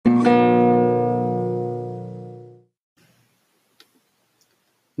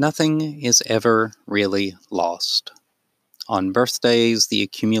Nothing is ever really lost. On birthdays, the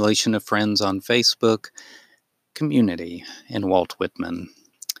accumulation of friends on Facebook, community, and Walt Whitman.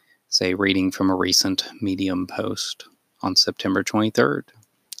 Say, reading from a recent Medium post on September 23rd,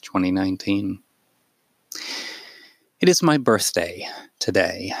 2019. It is my birthday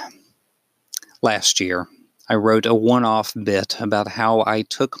today. Last year, I wrote a one-off bit about how I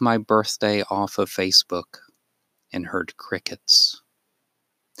took my birthday off of Facebook and heard crickets.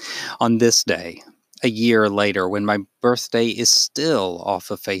 On this day, a year later, when my birthday is still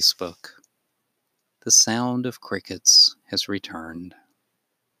off of Facebook, the sound of crickets has returned.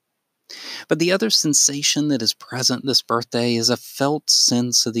 But the other sensation that is present this birthday is a felt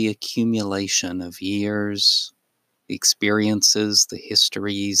sense of the accumulation of years, the experiences, the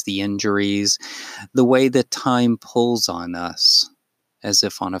histories, the injuries, the way that time pulls on us as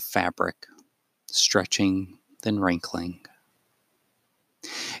if on a fabric, stretching, then wrinkling.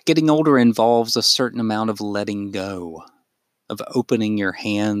 Getting older involves a certain amount of letting go, of opening your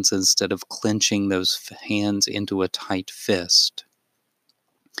hands instead of clenching those hands into a tight fist.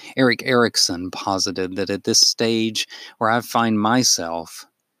 Erik Erikson posited that at this stage where I find myself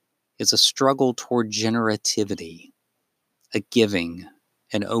is a struggle toward generativity, a giving,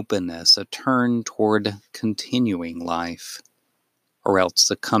 an openness, a turn toward continuing life, or else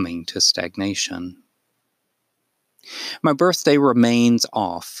succumbing to stagnation. My birthday remains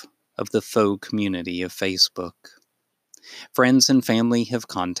off of the faux community of Facebook. Friends and family have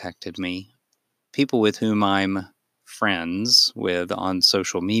contacted me. People with whom I'm friends with on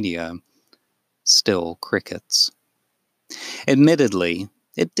social media, still crickets. Admittedly,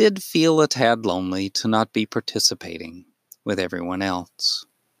 it did feel a tad lonely to not be participating with everyone else.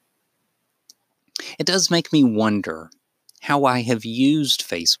 It does make me wonder how I have used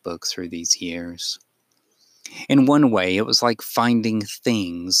Facebook through these years. In one way, it was like finding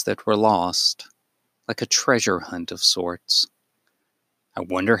things that were lost, like a treasure hunt of sorts. I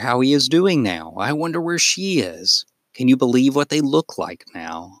wonder how he is doing now. I wonder where she is. Can you believe what they look like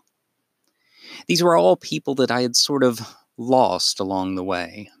now? These were all people that I had sort of lost along the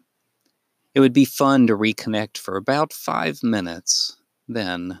way. It would be fun to reconnect for about 5 minutes.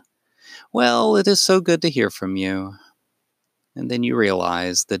 Then, well, it is so good to hear from you. And then you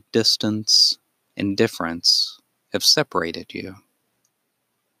realize that distance and difference have separated you.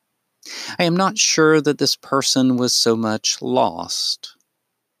 I am not sure that this person was so much lost,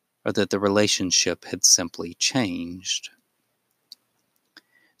 or that the relationship had simply changed.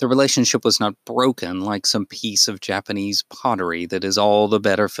 The relationship was not broken like some piece of Japanese pottery that is all the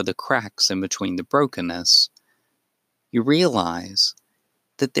better for the cracks in between the brokenness. You realize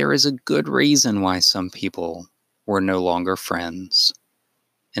that there is a good reason why some people were no longer friends,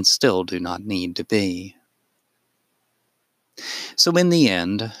 and still do not need to be. So in the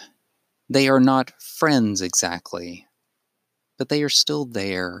end, they are not friends exactly, but they are still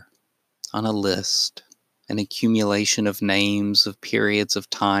there on a list, an accumulation of names, of periods of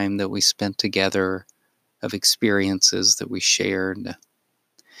time that we spent together, of experiences that we shared.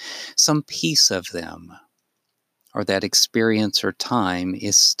 Some piece of them, or that experience or time,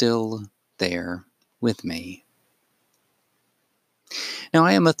 is still there with me. Now,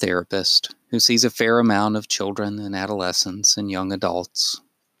 I am a therapist who sees a fair amount of children and adolescents and young adults.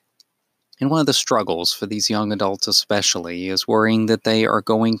 And one of the struggles for these young adults especially is worrying that they are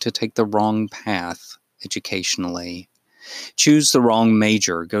going to take the wrong path educationally, choose the wrong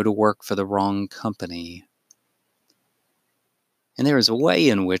major, go to work for the wrong company. And there is a way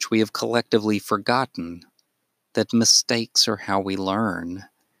in which we have collectively forgotten that mistakes are how we learn,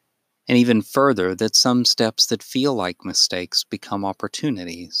 and even further, that some steps that feel like mistakes become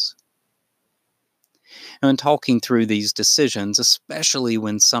opportunities. Now, in talking through these decisions, especially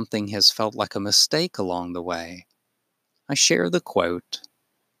when something has felt like a mistake along the way, I share the quote,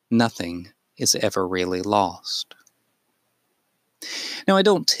 "Nothing is ever really lost." Now, I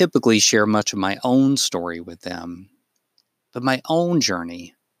don't typically share much of my own story with them, but my own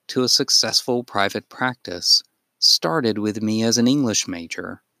journey to a successful private practice started with me as an English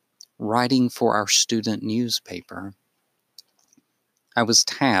major, writing for our student newspaper. I was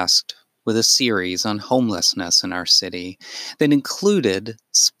tasked with a series on homelessness in our city that included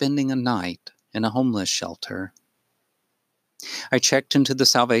spending a night in a homeless shelter. I checked into the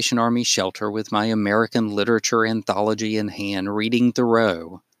Salvation Army shelter with my American literature anthology in hand, reading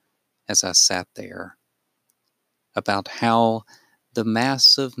Thoreau as I sat there, about how the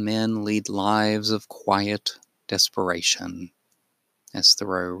mass of men lead lives of quiet desperation, as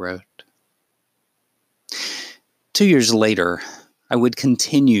Thoreau wrote. 2 years later, I would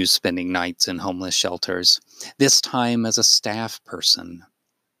continue spending nights in homeless shelters, this time as a staff person,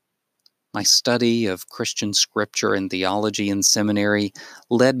 My study of Christian scripture and theology in seminary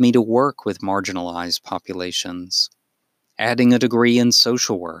led me to work with marginalized populations, adding a degree in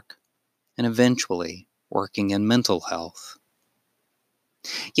social work, and eventually working in mental health.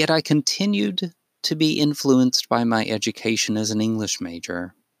 Yet I continued to be influenced by my education as an English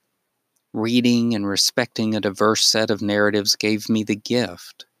major. Reading and respecting a diverse set of narratives gave me the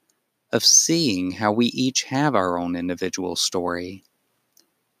gift of seeing how we each have our own individual story.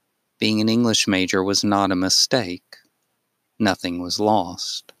 Being an English major was not a mistake. Nothing was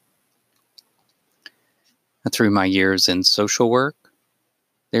lost. Through my years in social work,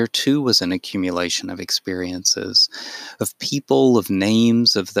 there too was an accumulation of experiences, of people, of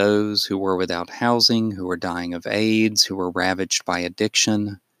names, of those who were without housing, who were dying of AIDS, who were ravaged by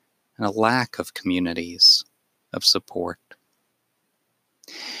addiction, and a lack of communities of support.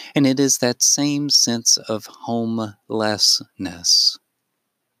 And it is that same sense of homelessness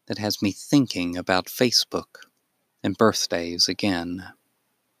that has me thinking about Facebook and birthdays again.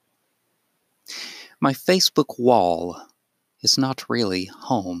 My Facebook wall is not really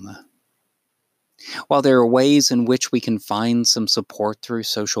home. While there are ways in which we can find some support through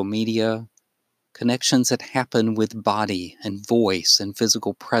social media, connections that happen with body and voice and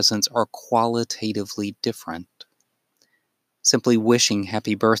physical presence are qualitatively different. Simply wishing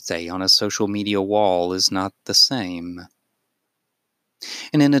happy birthday on a social media wall is not the same.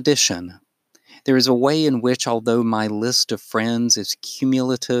 And in addition, there is a way in which, although my list of friends is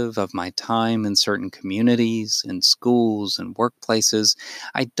cumulative of my time in certain communities, in schools and workplaces,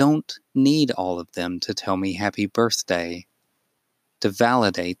 I don't need all of them to tell me happy birthday, to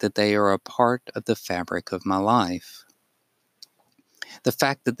validate that they are a part of the fabric of my life. The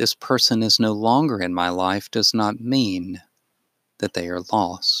fact that this person is no longer in my life does not mean that they are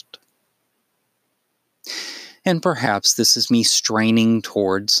lost. And perhaps this is me straining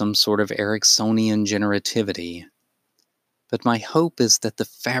towards some sort of Ericksonian generativity. But my hope is that the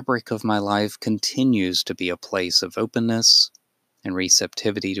fabric of my life continues to be a place of openness and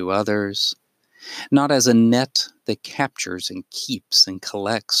receptivity to others, not as a net that captures and keeps and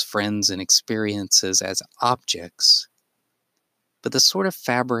collects friends and experiences as objects, but the sort of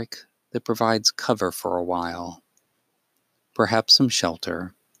fabric that provides cover for a while, perhaps some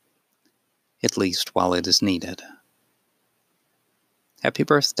shelter, at least while it is needed. Happy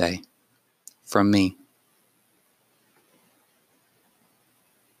birthday from me.